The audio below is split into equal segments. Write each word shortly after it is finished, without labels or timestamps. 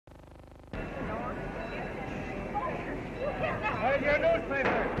Here's your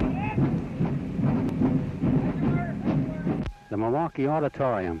newspaper. The Milwaukee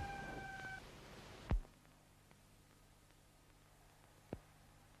Auditorium.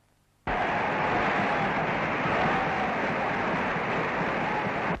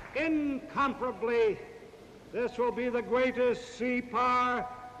 Incomparably, this will be the greatest sea power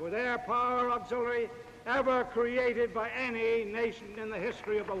with air power auxiliary ever created by any nation in the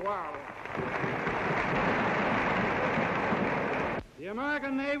history of the world. The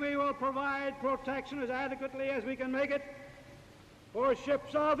American Navy will provide protection as adequately as we can make it for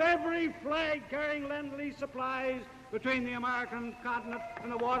ships of every flag carrying Lend-Lease supplies between the American continent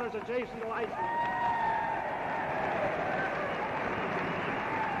and the waters adjacent to Iceland.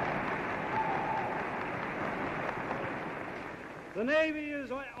 The Navy is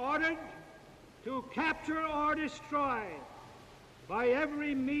ordered to capture or destroy by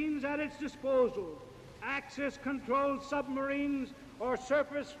every means at its disposal Axis-controlled submarines or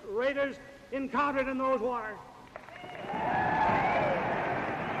surface raiders encountered in those waters.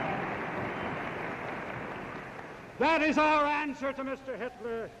 That is our answer to Mr.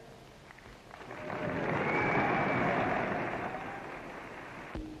 Hitler.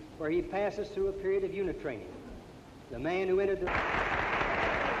 Where he passes through a period of unit training. The man who entered the...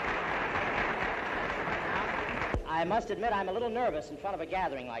 I must admit I'm a little nervous in front of a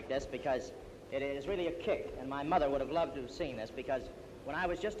gathering like this because it is really a kick, and my mother would have loved to have seen this because when I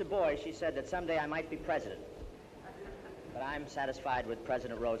was just a boy, she said that someday I might be president. But I'm satisfied with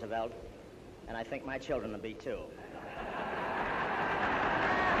President Roosevelt, and I think my children will be too.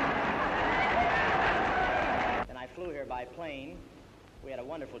 And I flew here by plane. We had a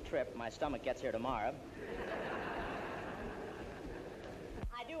wonderful trip. My stomach gets here tomorrow.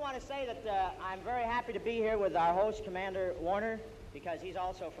 I do want to say that I'm very happy to be here with our host, Commander Warner, because he's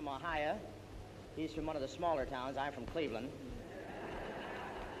also from Ohio. He's from one of the smaller towns. I'm from Cleveland.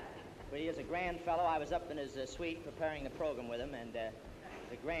 But he is a grand fellow. I was up in his suite preparing the program with him, and the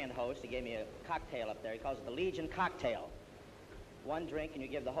grand host, he gave me a cocktail up there. He calls it the Legion cocktail. One drink, and you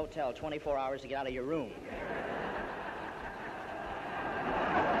give the hotel 24 hours to get out of your room.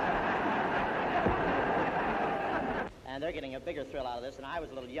 And they're getting a bigger thrill out of this. And I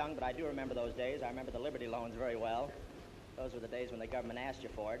was a little young, but I do remember those days. I remember the Liberty loans very well. Those were the days when the government asked you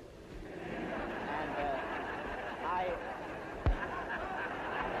for it. And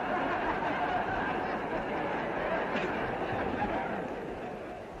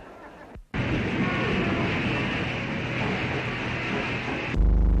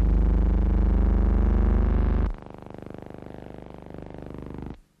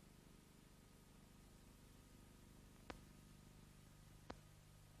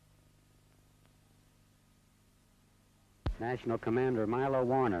National Commander Milo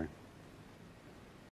Warner.